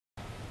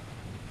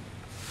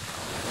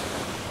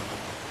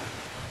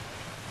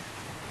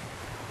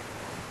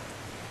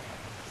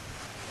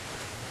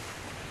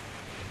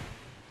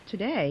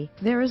Today,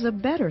 there is a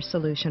better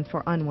solution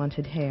for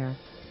unwanted hair.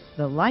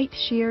 The Light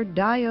Shear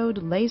Diode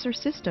Laser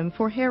System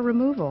for Hair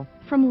Removal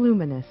from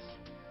Luminous.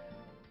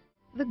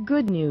 The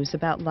good news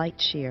about Light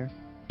Shear: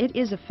 it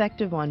is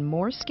effective on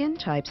more skin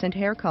types and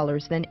hair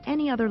colors than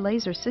any other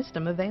laser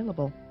system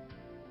available.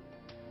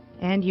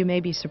 And you may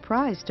be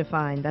surprised to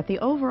find that the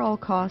overall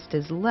cost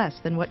is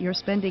less than what you're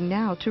spending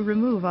now to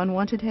remove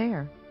unwanted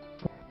hair.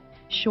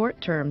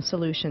 Short-term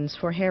solutions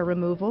for hair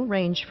removal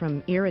range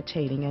from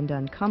irritating and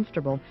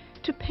uncomfortable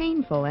to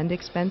painful and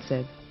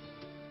expensive.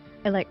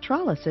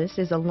 Electrolysis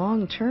is a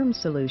long-term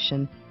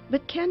solution,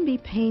 but can be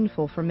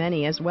painful for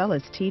many as well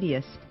as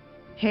tedious.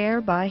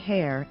 Hair by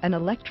hair, an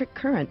electric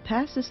current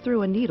passes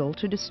through a needle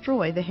to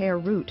destroy the hair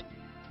root.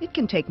 It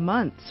can take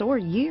months or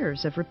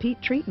years of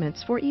repeat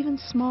treatments for even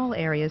small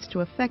areas to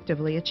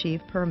effectively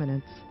achieve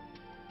permanence.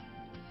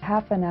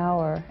 Half an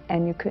hour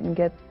and you couldn't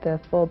get the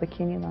full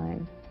bikini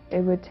line. It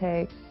would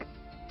take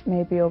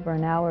maybe over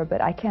an hour,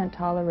 but I can't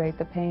tolerate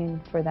the pain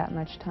for that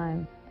much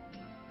time.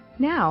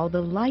 Now, the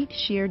Light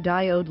Shear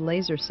Diode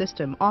Laser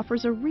System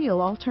offers a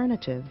real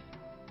alternative.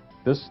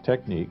 This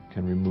technique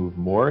can remove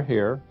more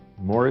hair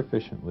more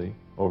efficiently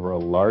over a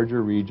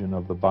larger region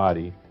of the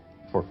body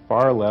for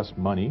far less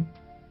money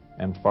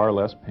and far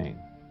less pain.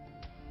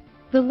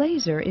 The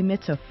laser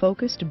emits a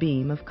focused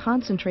beam of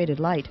concentrated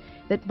light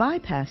that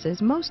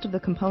bypasses most of the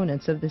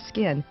components of the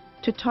skin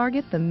to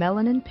target the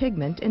melanin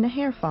pigment in a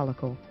hair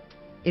follicle.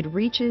 It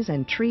reaches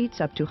and treats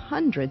up to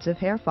hundreds of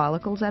hair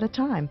follicles at a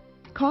time,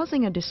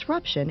 causing a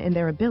disruption in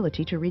their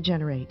ability to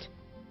regenerate.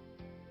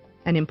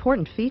 An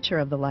important feature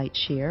of the Light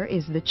Shear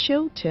is the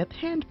chill tip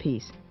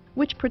handpiece,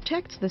 which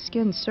protects the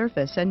skin's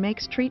surface and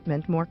makes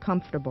treatment more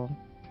comfortable.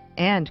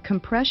 And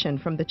compression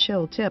from the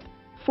chill tip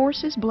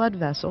forces blood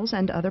vessels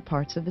and other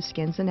parts of the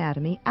skin's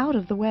anatomy out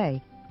of the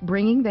way,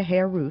 bringing the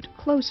hair root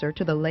closer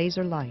to the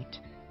laser light.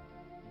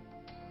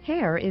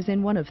 Hair is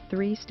in one of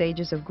 3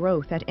 stages of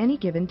growth at any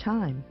given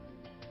time: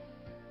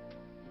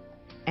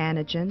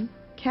 anagen,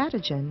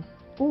 catagen,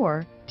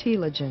 or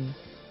telogen.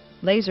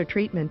 Laser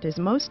treatment is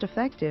most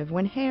effective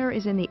when hair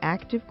is in the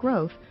active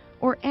growth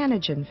or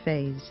anagen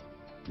phase.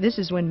 This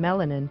is when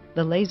melanin,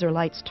 the laser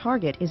light's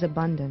target, is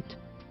abundant.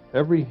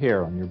 Every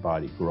hair on your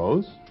body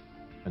grows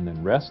and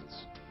then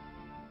rests,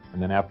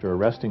 and then after a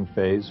resting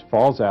phase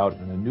falls out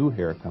and a new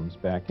hair comes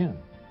back in.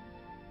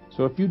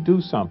 So if you do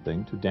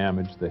something to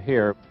damage the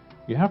hair,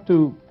 you have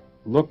to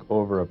look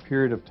over a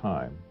period of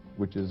time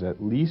which is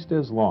at least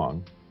as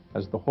long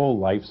as the whole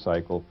life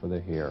cycle for the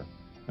hair.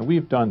 And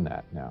we've done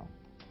that now.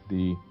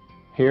 The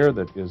hair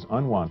that is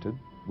unwanted,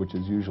 which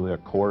is usually a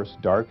coarse,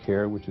 dark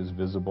hair which is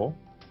visible,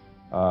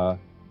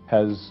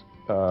 has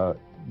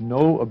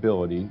no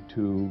ability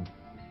to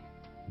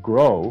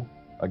grow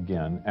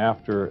again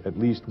after at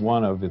least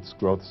one of its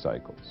growth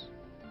cycles.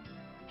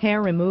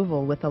 Hair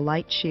removal with the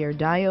Light Shear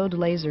Diode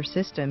Laser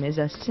System is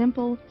a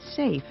simple,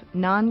 safe,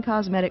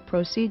 non-cosmetic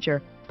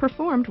procedure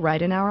performed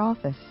right in our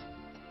office.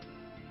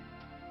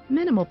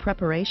 Minimal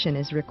preparation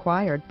is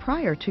required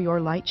prior to your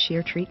Light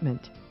Shear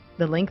treatment.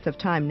 The length of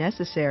time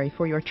necessary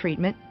for your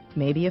treatment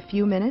may be a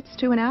few minutes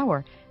to an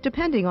hour,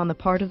 depending on the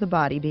part of the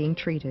body being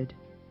treated.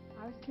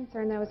 I was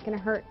concerned that it was going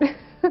to hurt,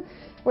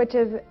 which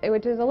is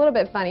a little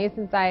bit funny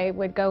since I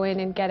would go in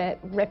and get it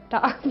ripped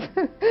off.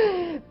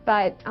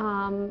 But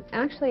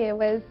actually,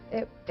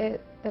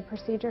 the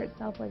procedure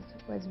itself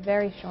was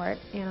very short,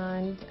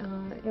 and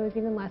it was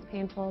even less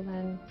painful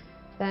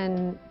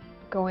than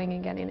going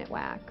and getting it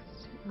waxed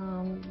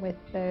with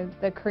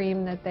the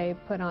cream that they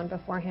put on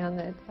beforehand.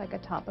 That's like a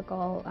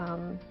topical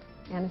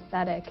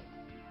anesthetic.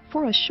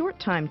 For a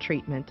short-time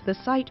treatment, the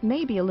site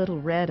may be a little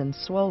red and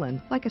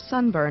swollen, like a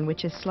sunburn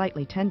which is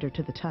slightly tender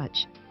to the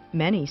touch.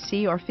 Many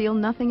see or feel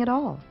nothing at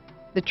all.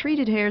 The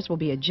treated hairs will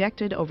be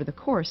ejected over the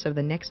course of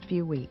the next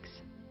few weeks.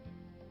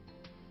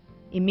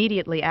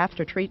 Immediately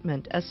after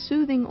treatment, a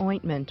soothing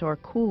ointment or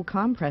cool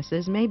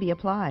compresses may be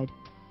applied.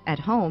 At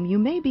home, you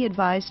may be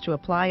advised to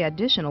apply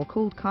additional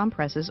cooled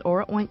compresses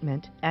or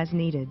ointment as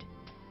needed.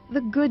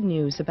 The good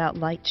news about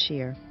Light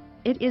Shear: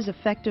 it is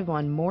effective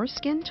on more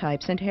skin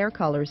types and hair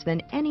colors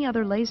than any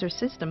other laser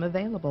system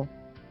available.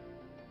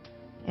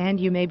 And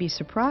you may be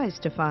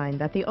surprised to find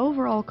that the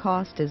overall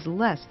cost is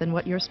less than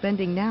what you're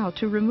spending now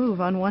to remove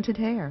unwanted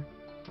hair.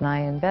 When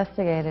I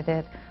investigated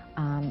it,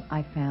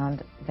 I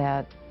found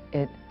that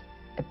it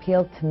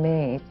appealed to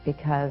me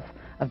because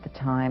of the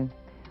time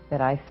that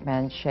I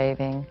spend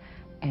shaving,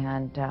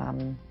 and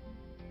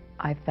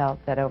I felt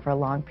that over a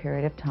long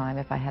period of time,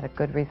 if I had a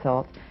good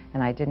result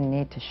and I didn't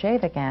need to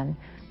shave again,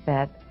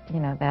 that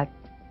that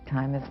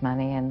time is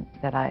money, and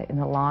that in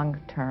the long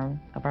term,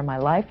 over my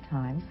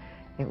lifetime,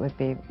 it would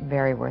be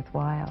very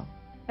worthwhile.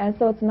 And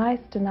so it's nice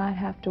to not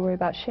have to worry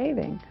about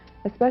shaving,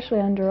 especially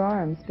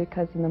underarms,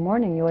 because in the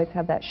morning you always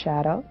have that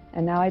shadow,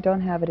 and now I don't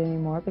have it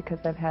anymore because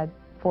I've had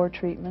 4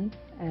 treatments,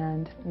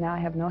 and now I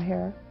have no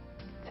hair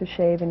to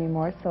shave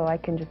anymore, so I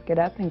can just get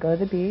up and go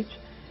to the beach,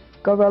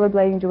 go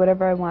rollerblading, do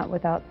whatever I want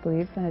without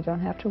sleeves, and I don't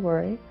have to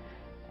worry.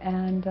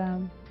 And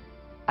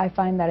I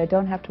find that I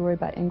don't have to worry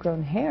about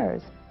ingrown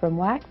hairs from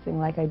waxing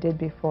like I did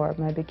before.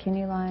 My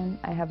bikini line,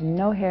 I have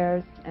no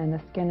hairs and the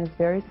skin is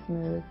very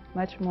smooth,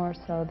 much more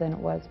so than it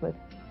was with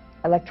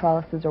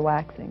electrolysis or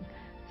waxing.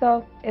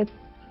 So it's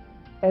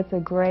a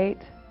great,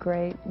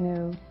 great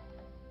new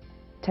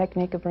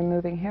technique of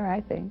removing hair,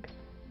 I think.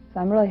 So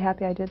I'm really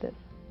happy I did this.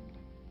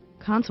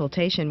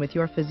 Consultation with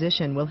your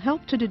physician will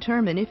help to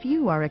determine if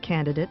you are a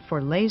candidate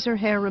for laser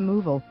hair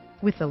removal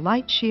with the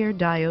Light Shear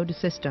Diode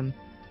system.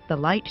 The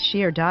Light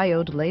Shear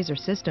Diode laser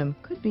system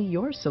could be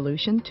your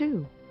solution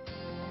too.